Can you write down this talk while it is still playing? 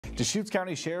Deschutes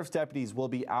County Sheriff's deputies will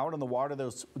be out on the water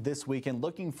this weekend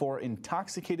looking for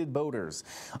intoxicated boaters.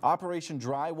 Operation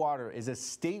Dry Water is a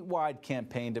statewide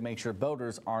campaign to make sure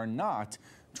boaters are not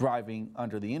driving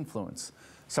under the influence.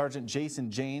 Sergeant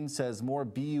Jason Janes says more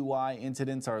BUI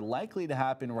incidents are likely to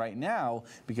happen right now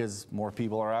because more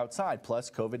people are outside.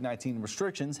 Plus, COVID-19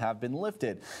 restrictions have been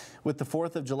lifted. With the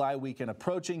 4th of July weekend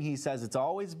approaching, he says it's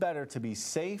always better to be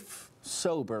safe,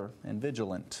 sober, and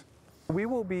vigilant. We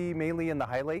will be mainly in the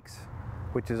High Lakes,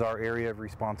 which is our area of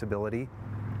responsibility,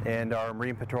 and our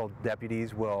Marine Patrol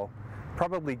deputies will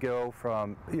probably go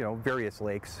from various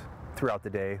lakes throughout the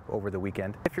day over the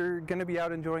weekend. If you're going to be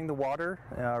out enjoying the water,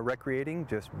 recreating,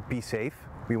 just be safe.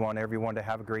 We want everyone to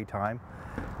have a great time,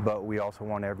 but we also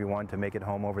want everyone to make it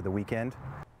home over the weekend.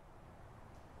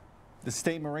 The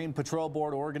State Marine Patrol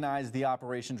Board organized the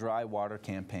Operation Dry Water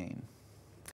campaign.